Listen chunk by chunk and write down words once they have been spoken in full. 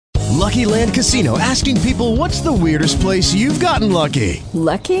Lucky Land Casino, asking people, what's the weirdest place you've gotten lucky?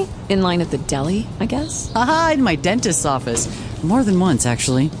 Lucky? In line at the deli, I guess? Aha, in my dentist's office. More than once,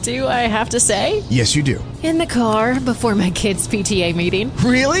 actually. Do I have to say? Yes, you do. In the car before my kids' PTA meeting.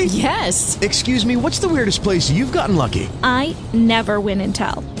 Really? Yes. Excuse me, what's the weirdest place you've gotten lucky? I never win and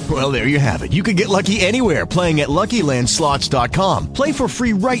tell. Well, there you have it. You can get lucky anywhere, playing at LuckyLandSlots.com. Play for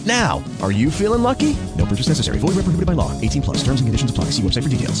free right now. Are you feeling lucky? No purchase necessary. Void where prohibited by law. 18 plus. Terms and conditions apply. See website for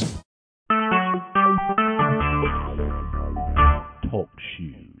details. Talk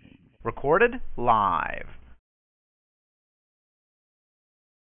shoes. Recorded live.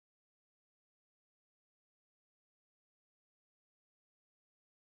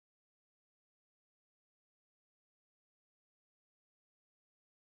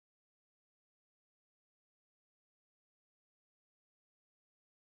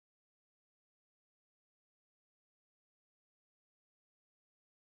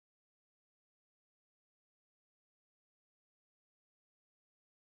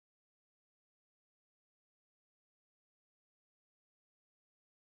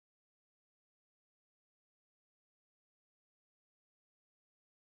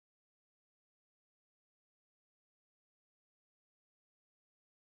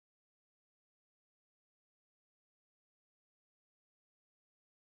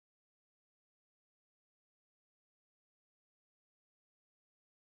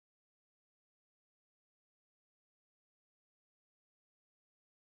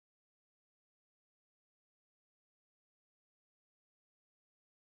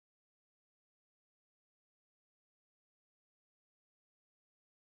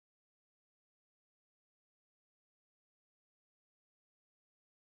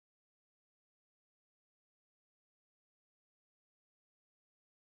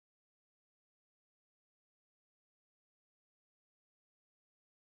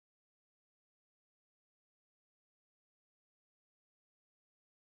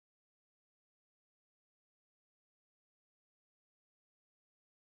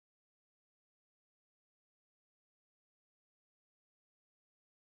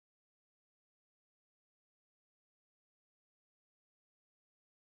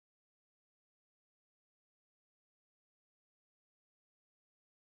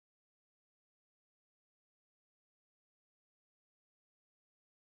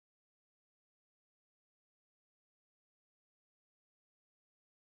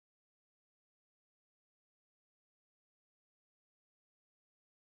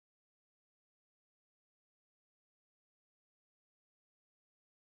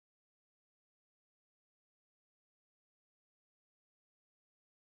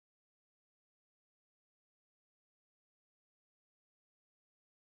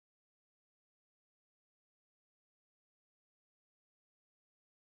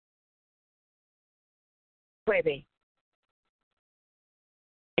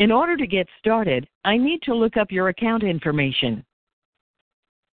 In order to get started, I need to look up your account information.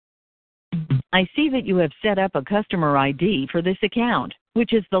 I see that you have set up a customer ID for this account,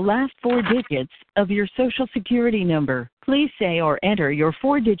 which is the last 4 digits of your Social Security number. Please say or enter your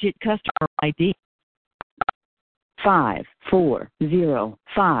 4-digit customer ID.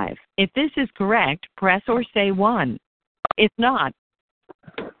 5405. If this is correct, press or say 1. If not,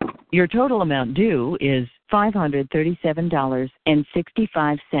 your total amount due is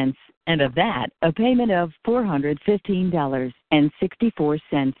 $537.65, and of that, a payment of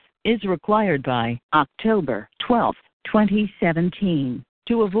 $415.64 is required by October 12, 2017.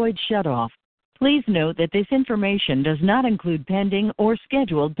 To avoid shutoff, please note that this information does not include pending or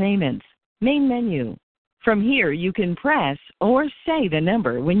scheduled payments. Main menu. From here, you can press or say the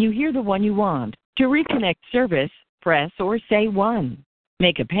number when you hear the one you want. To reconnect service, press or say 1.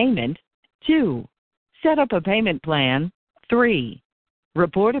 Make a payment, 2. Set up a payment plan, 3.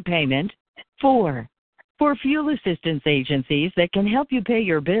 Report a payment, 4. For fuel assistance agencies that can help you pay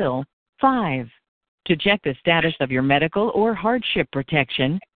your bill, 5. To check the status of your medical or hardship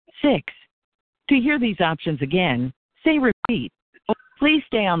protection, 6. To hear these options again, say repeat. Please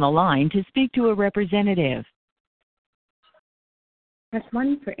stay on the line to speak to a representative. Press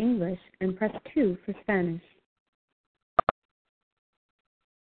 1 for English and press 2 for Spanish.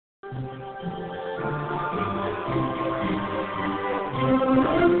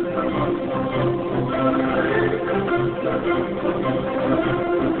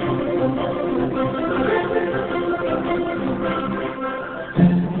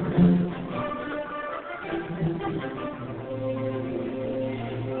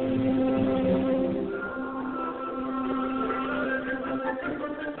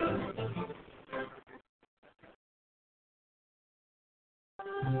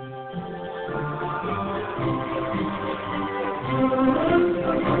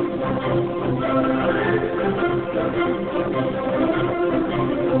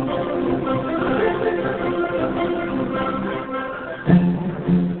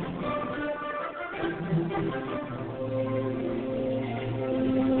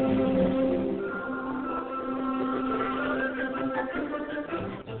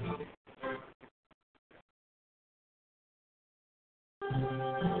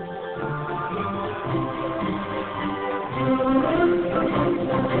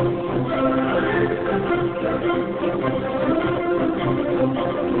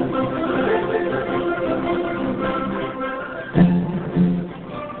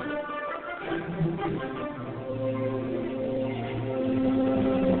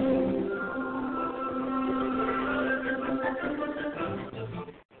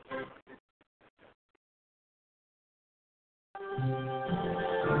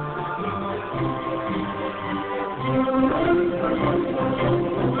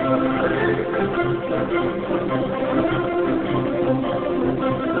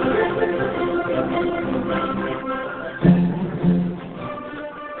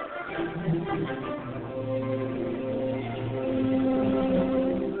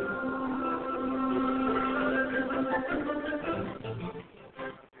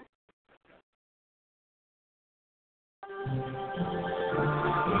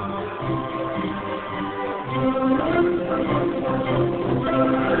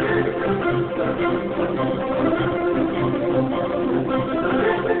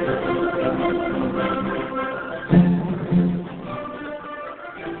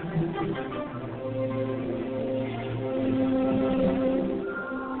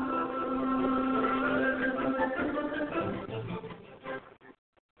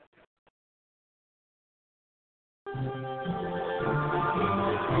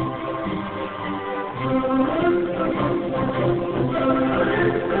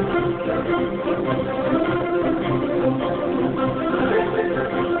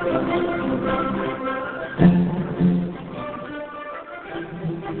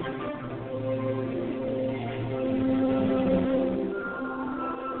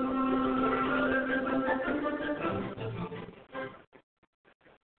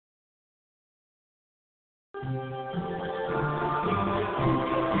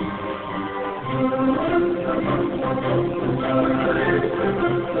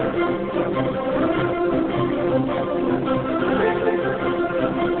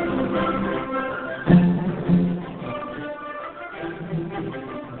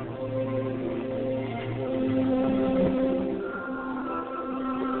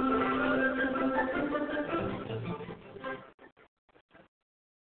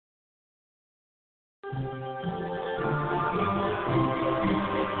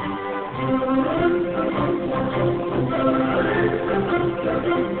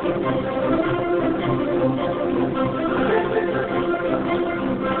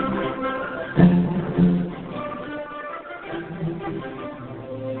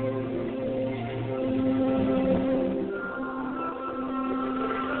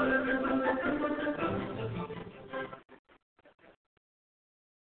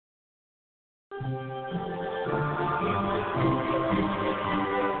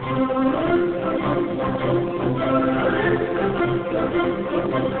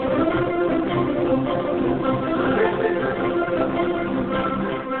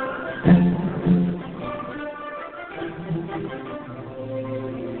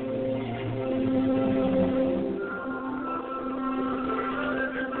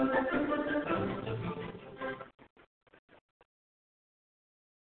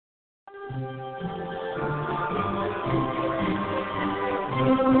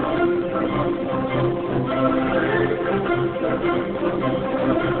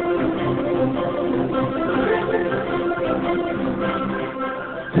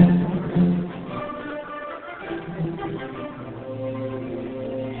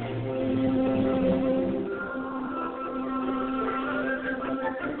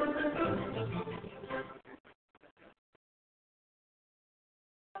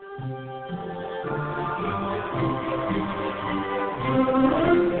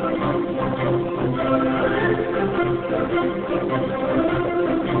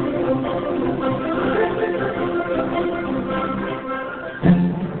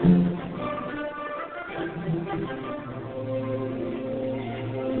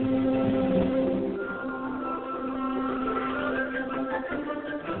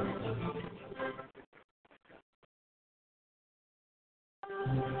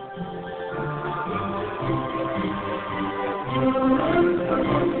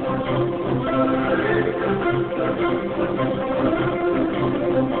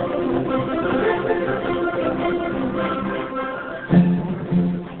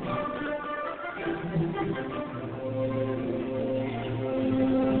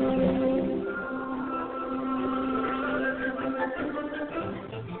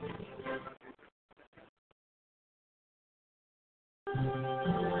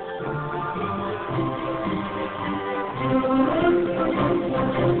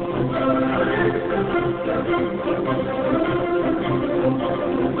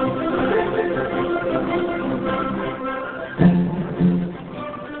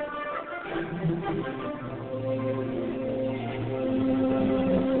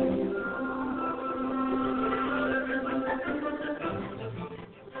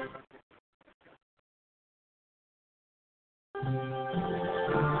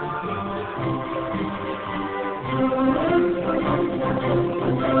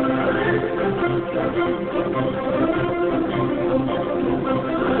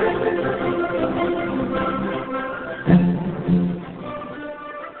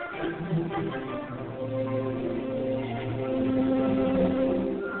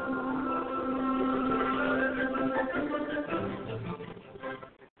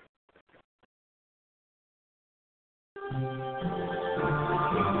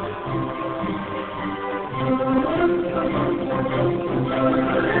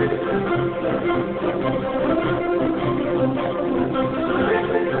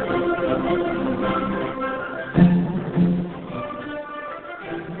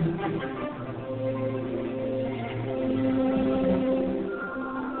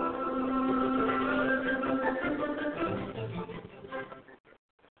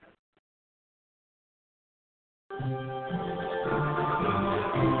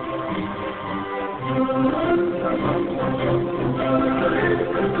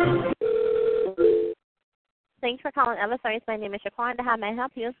 Thanks for calling Eversource. My name is Shaquanda. How may I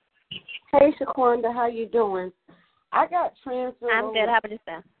help you? Hey, Shaquanda, how you doing? I got transferred. I'm good. How about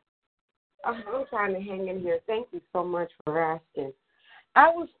yourself? I'm trying to hang in here. Thank you so much for asking. I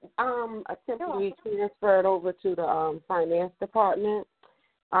was attempting to be transferred over to the finance department,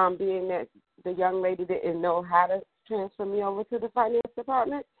 being that the young lady didn't know how to transfer me over to the finance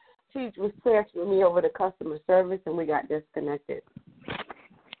department. She was transferring me over to customer service, and we got disconnected.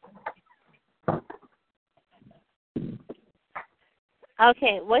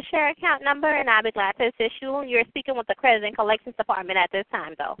 Okay, what's your account number? And I'll be glad to assist you. You're speaking with the credit and collections department at this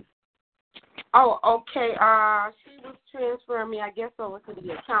time, though. Oh, okay. She was transferring me, I guess, over to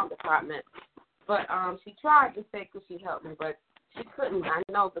the account department. But she tried to say could she help me, but she couldn't. I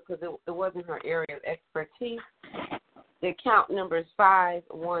know because it wasn't her area of expertise. The account number is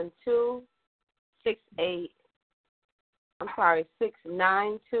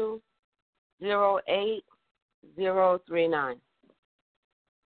 692-08039.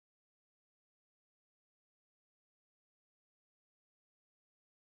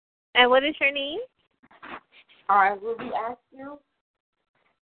 And what is your name? All right, will we ask you?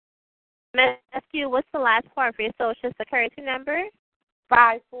 May I ask you what's the last part for your social security number?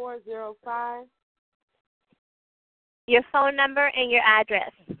 5405. Your phone number and your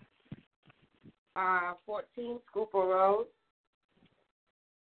address. 14 Scooper Road.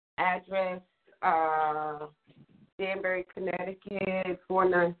 Address, Danbury, Connecticut,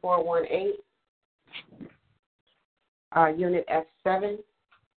 49418. Unit F7.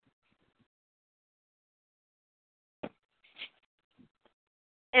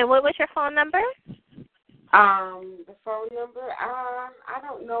 And what was your phone number? The phone number, I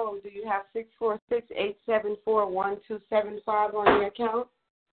don't know. Do you have 646-874-1275 on your account?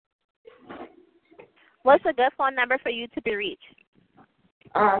 What's a good phone number for you to be reached?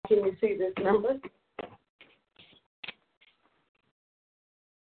 Can you see this number?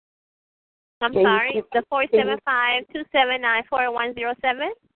 I'm sorry, the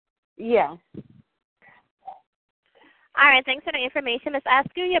 475-279-4107? Yeah. All right, thanks for the information. Let's ask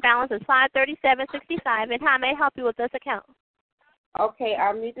you. Your balance is $537.65, and how may I help you with this account? Okay,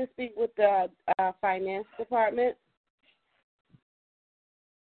 I need to speak with the finance department.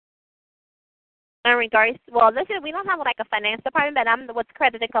 In regards, well, listen, we don't have like a finance department, but I'm with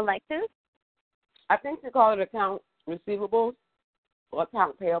credit and collections. I think they call it account receivables or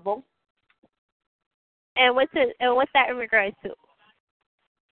account payable. And what's that in regards to?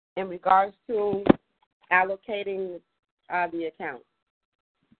 In regards to allocating the account.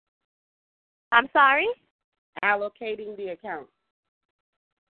 I'm sorry? Allocating the account.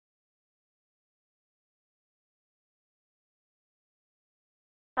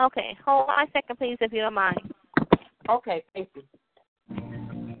 Okay, hold on a second, please, if you don't mind. Okay, thank you.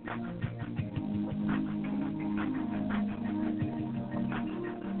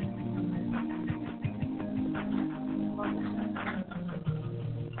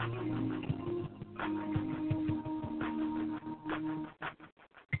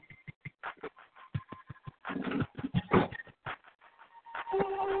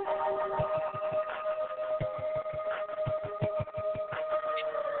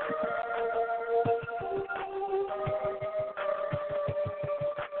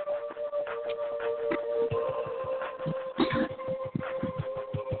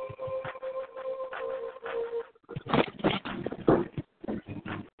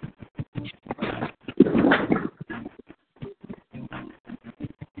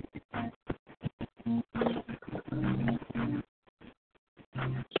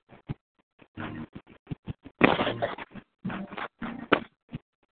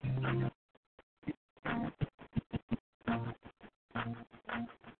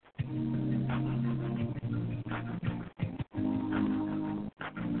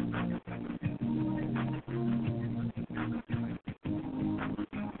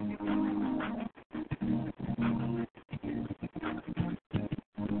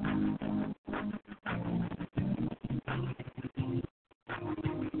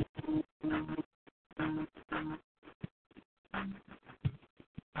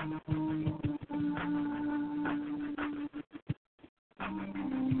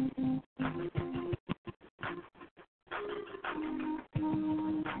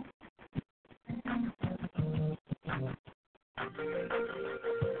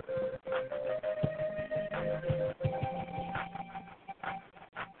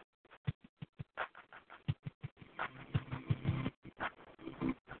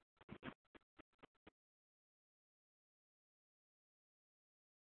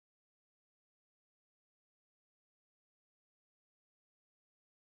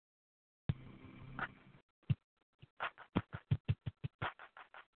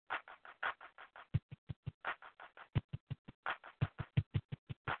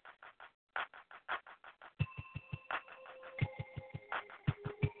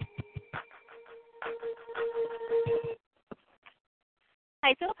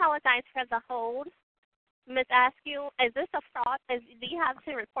 I do apologize for the hold. Miss Askew, is this a fraud? Do you have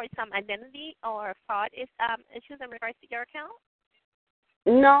to report some identity or fraud issues in regards to your account?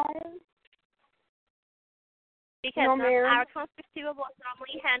 No. Because no, ma'am. Our accounts receivable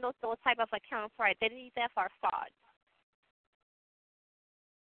normally handles those type of accounts for identity theft or fraud.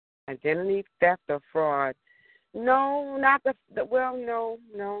 Identity theft or fraud? No, not no,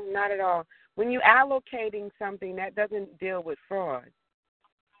 not at all. When you're allocating something, that doesn't deal with fraud.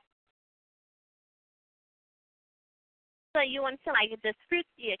 So you want to dispute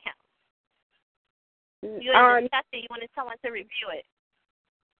the account? You want to discuss it? You wanted someone to review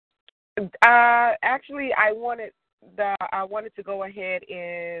it? Actually, I wanted to go ahead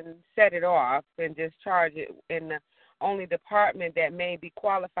and set it off and discharge it. And the only department that may be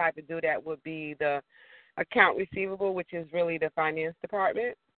qualified to do that would be the account receivable, which is really the finance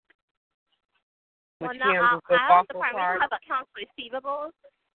department. Well, no, our department don't have accounts receivables.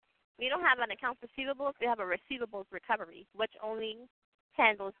 We don't have an accounts receivables. We have a receivables recovery, which only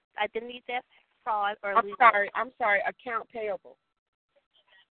handles identity theft, fraud, or legal. I'm sorry, account payable.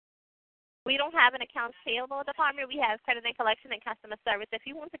 We don't have an accounts payable department. We have credit and collection and customer service. If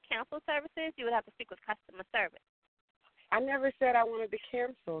you want to cancel services, you would have to speak with customer service. I never said I wanted to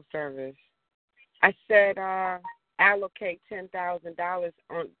cancel service. I said allocate $10,000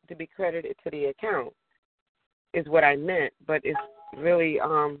 to be credited to the account is what I meant, but it's really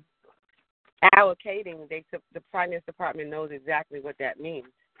allocating. The finance department knows exactly what that means.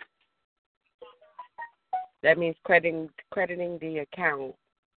 That means crediting the account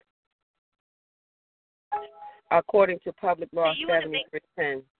according to Public Law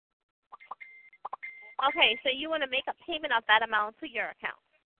 7310. Okay, so you want to make a payment of that amount to your account?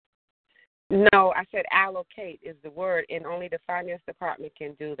 No, I said allocate is the word, and only the finance department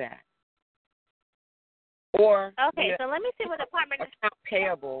can do that. Or okay, so let me see what department is account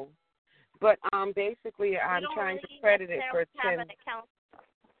payable. But basically, I'm trying to credit it for 10.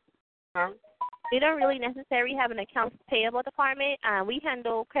 Huh? We don't really necessarily have an accounts payable department. We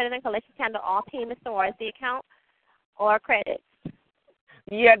handle credit and collections, handle all payments towards the account or credit.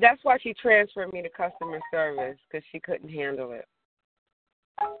 Yeah, that's why she transferred me to customer service, because she couldn't handle it.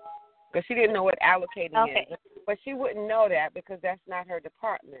 Because she didn't know what allocating is. But she wouldn't know that because that's not her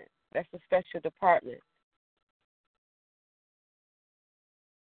department. That's a special department.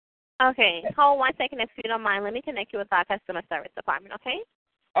 Okay, hold 1 second if you don't mind. Let me connect you with our customer service department, okay?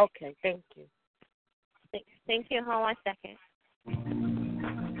 Okay, thank you. Thank you. Hold 1 second.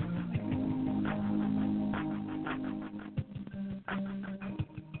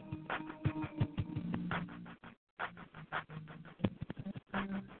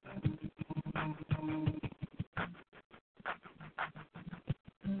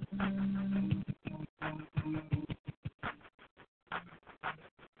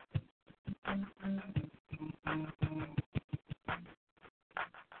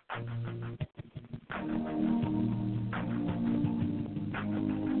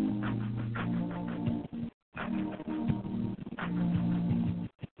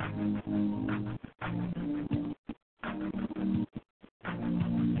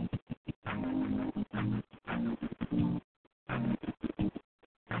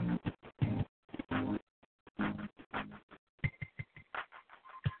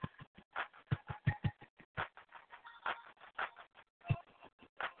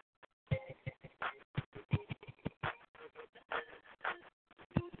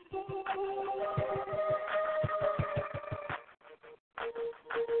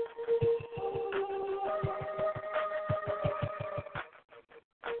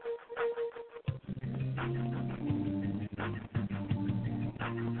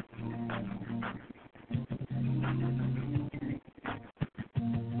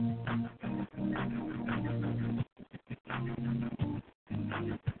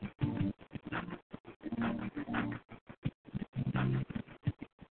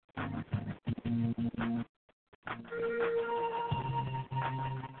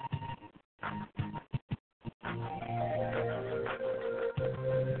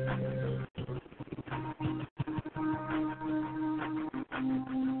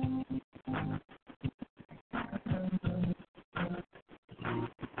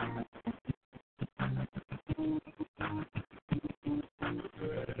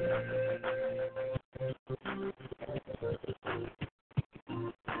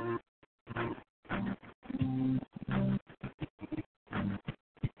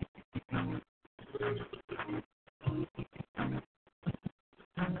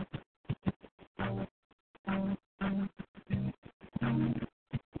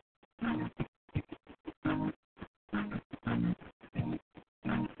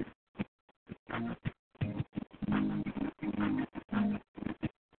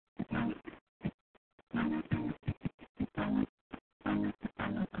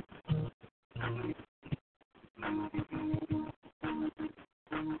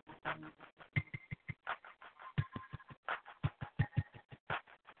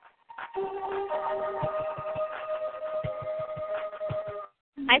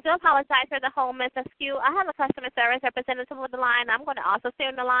 I do apologize for the whole miscue. I have a customer service representative on the line. I'm going to also stay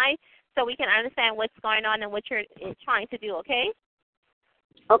on the line so we can understand what's going on and what you're trying to do, okay?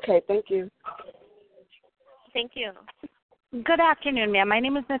 Okay, thank you. Thank you. Good afternoon, ma'am. My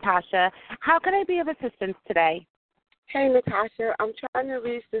name is Natasha. How can I be of assistance today? Hey, Natasha. I'm trying to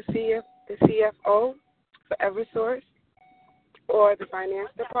reach the CFO for Eversource or the finance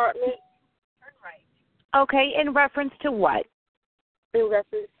department. Okay, in reference to what? In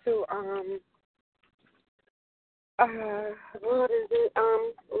reference to what is it?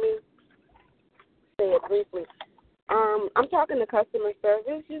 Let me say it briefly. I'm talking to customer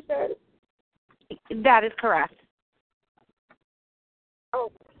service. You said. That is correct.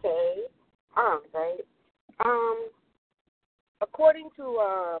 Okay. All right. According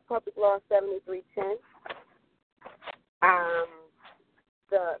to Public Law 7310,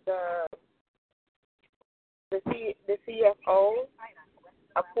 the CFO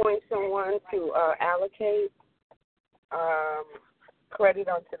appoints someone to allocate credit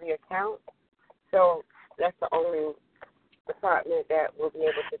onto the account. So that's the only department that will be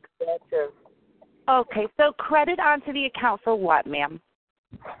able to do that to. Okay, so credit onto the account for what, ma'am?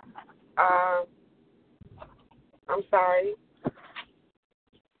 I'm sorry.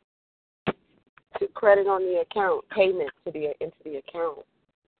 To credit on the account, payment into the account.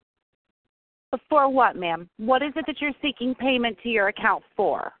 For what, ma'am? What is it that you're seeking payment to your account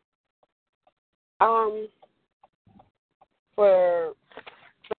for? For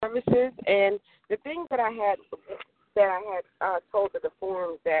services, and the thing that I had told to the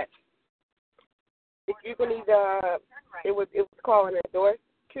form that if you can either it was called an endorsed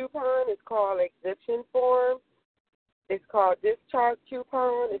coupon, it's called exemption form, it's called discharge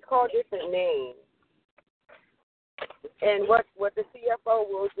coupon, it's called different names. And what the CFO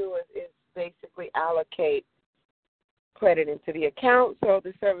will do is basically allocate credit into the account so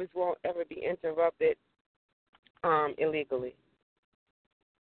the service won't ever be interrupted illegally.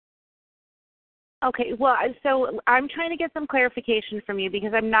 Okay, well, so I'm trying to get some clarification from you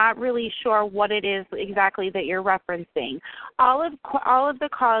because I'm not really sure what it is exactly that you're referencing. All of the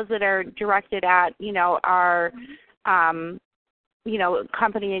calls that are directed at, our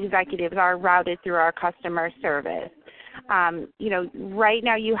company executives are routed through our customer service. Right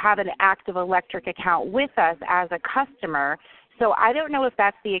now you have an active electric account with us as a customer, so I don't know if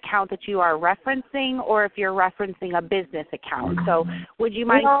that's the account that you are referencing or if you're referencing a business account. So would you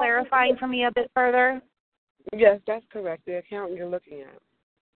mind clarifying for me a bit further? Yes, that's correct, the account you're looking at.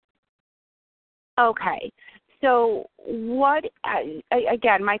 Okay. So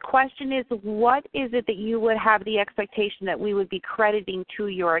again, my question is, what is it that you would have the expectation that we would be crediting to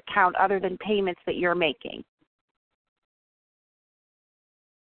your account other than payments that you're making?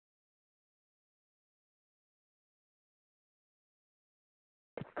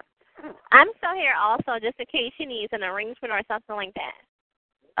 I'm still here also just in case she needs an arrangement or something like that.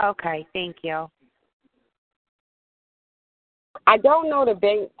 Okay, thank you. I don't know the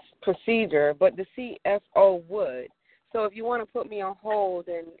bank's procedure, but the CFO would. So if you want to put me on hold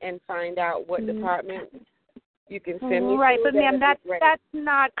and find out what department you can send me right, to. But ma'am, that's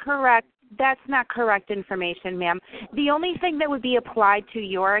not correct. That's not correct information, ma'am. The only thing that would be applied to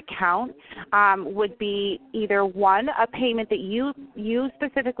your account would be either one, a payment that you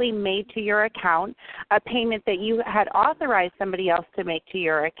specifically made to your account, a payment that you had authorized somebody else to make to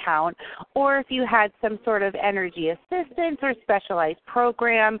your account, or if you had some sort of energy assistance or specialized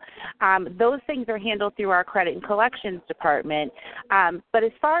program. Those things are handled through our credit and collections department. But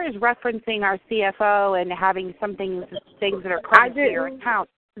as far as referencing our CFO and having some things that are credited to your account,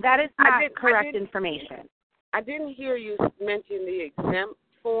 that is not correct information. I didn't hear you mention the exempt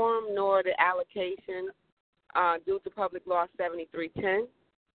form nor the allocation due to Public Law 7310,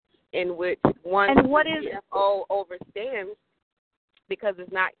 in which one CFO overstands because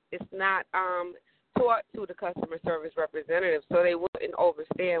it's not taught to the customer service representative, so they wouldn't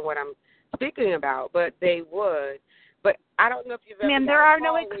overstand what I'm speaking about, but they would. But I don't know if you've ever. Ma'am, there are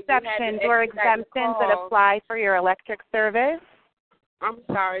no exceptions or exemptions that apply for your electric service. I'm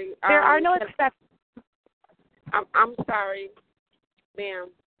sorry. There are no exceptions. I'm sorry, ma'am.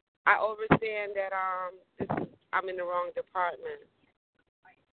 I understand that I'm in the wrong department.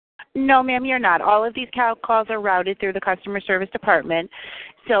 No, ma'am, you're not. All of these calls are routed through the customer service department.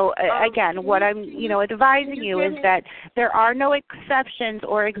 So again, what I'm advising you is that there are no exceptions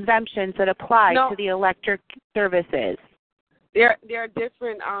or exemptions that apply to the electric services. There are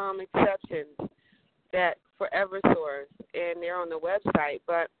different exceptions that for Eversource, and they're on the website.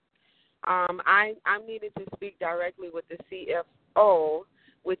 But I needed to speak directly with the CFO,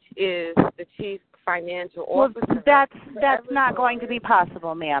 which is the Chief financial Well, officer. that's not going to be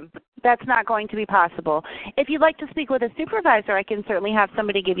possible, ma'am. That's not going to be possible. If you'd like to speak with a supervisor, I can certainly have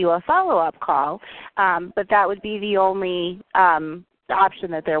somebody give you a follow-up call, but that would be the only option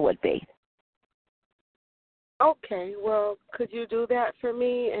that there would be. Okay, well, could you do that for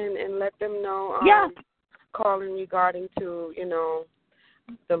me and let them know? Yeah. Calling regarding to,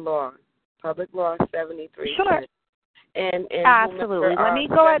 the law, Public Law 73. Sure. And absolutely. Let me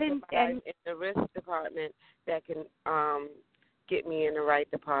go ahead and in the risk department that can get me in the right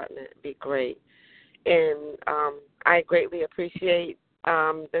department be great. And I greatly appreciate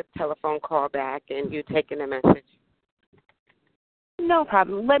the telephone call back and you taking the message. No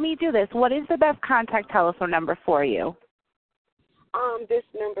problem. Let me do this. What is the best contact telephone number for you? This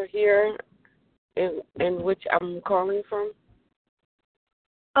number here, in which I'm calling from.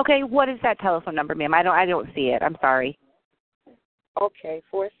 Okay, what is that telephone number, ma'am? I don't see it. I'm sorry. Okay,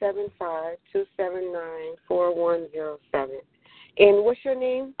 475-279-4107. And what's your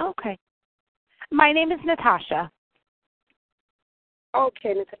name? Okay. My name is Natasha.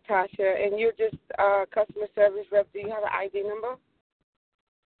 Okay, Natasha, and you're just customer service rep. Do you have an ID number?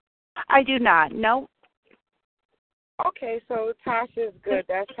 I do not. No. Okay, so Tasha's good.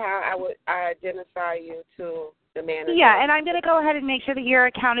 That's how I would identify you to the manager. Yeah, and I'm going to go ahead and make sure that your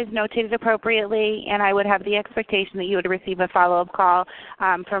account is notated appropriately, and I would have the expectation that you would receive a follow-up call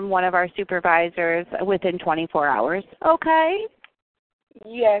from one of our supervisors within 24 hours. Okay?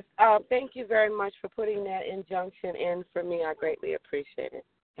 Yes. Thank you very much for putting that injunction in for me. I greatly appreciate it.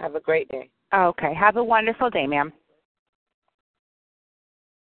 Have a great day. Okay. Have a wonderful day, ma'am.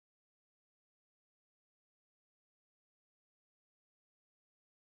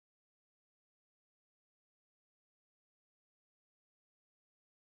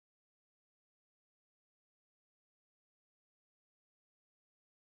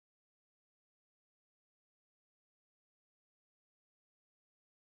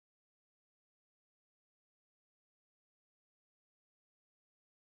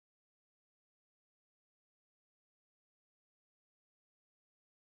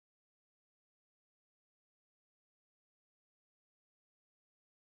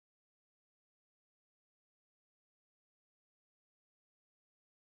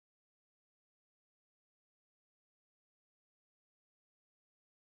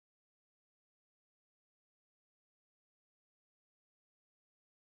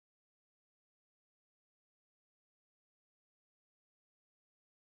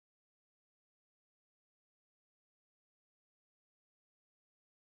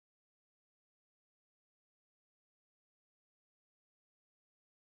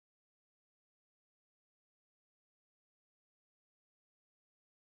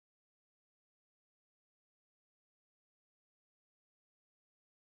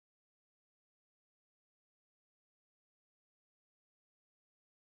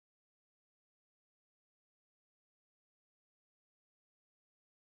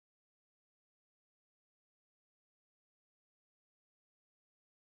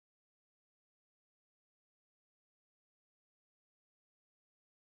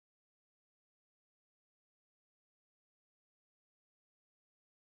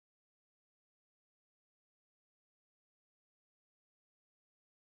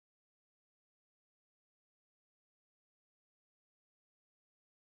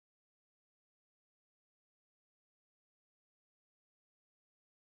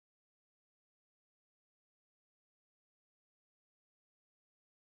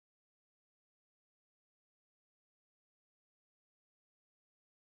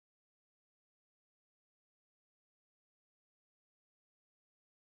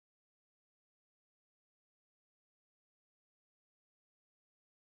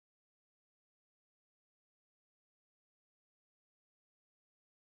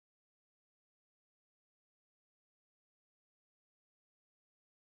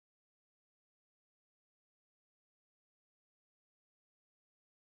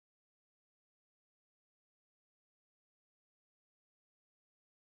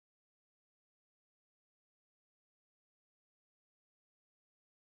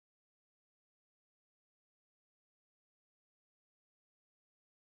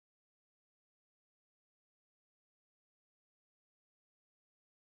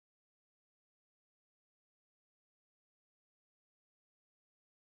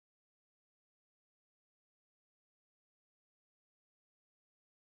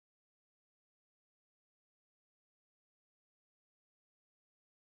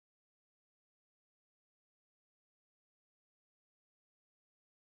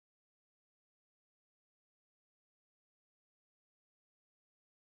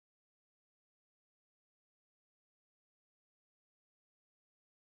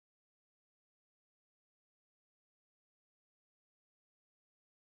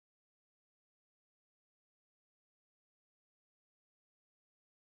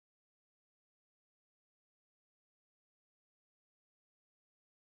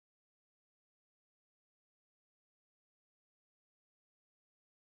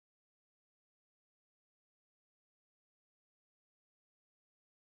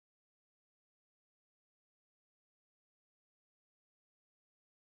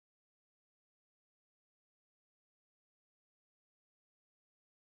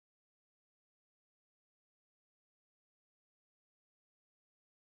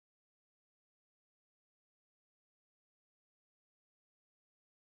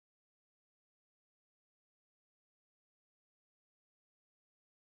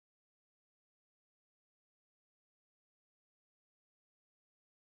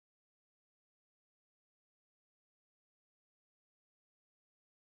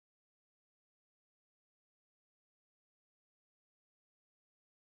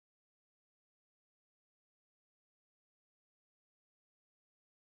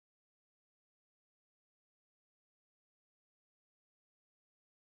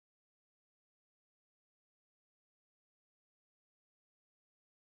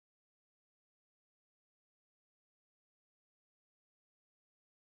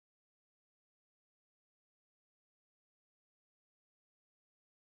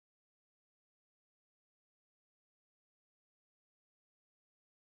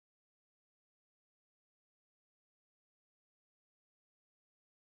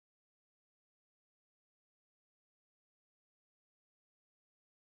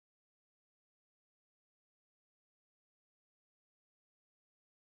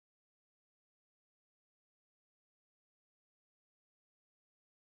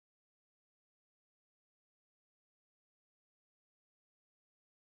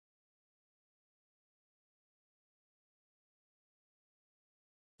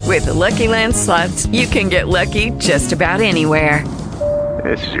 With the Lucky Land Slots, you can get lucky just about anywhere.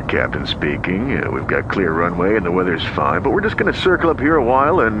 This is your captain speaking. We've got clear runway and the weather's fine, but we're just going to circle up here a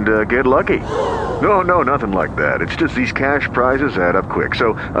while and get lucky. No, nothing like that. It's just these cash prizes add up quick.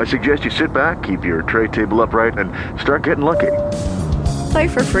 So I suggest you sit back, keep your tray table upright, and start getting lucky. Play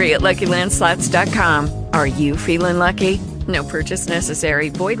for free at LuckyLandSlots.com. Are you feeling lucky? No purchase necessary.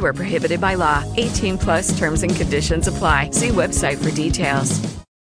 Void where prohibited by law. 18+ terms and conditions apply. See website for details.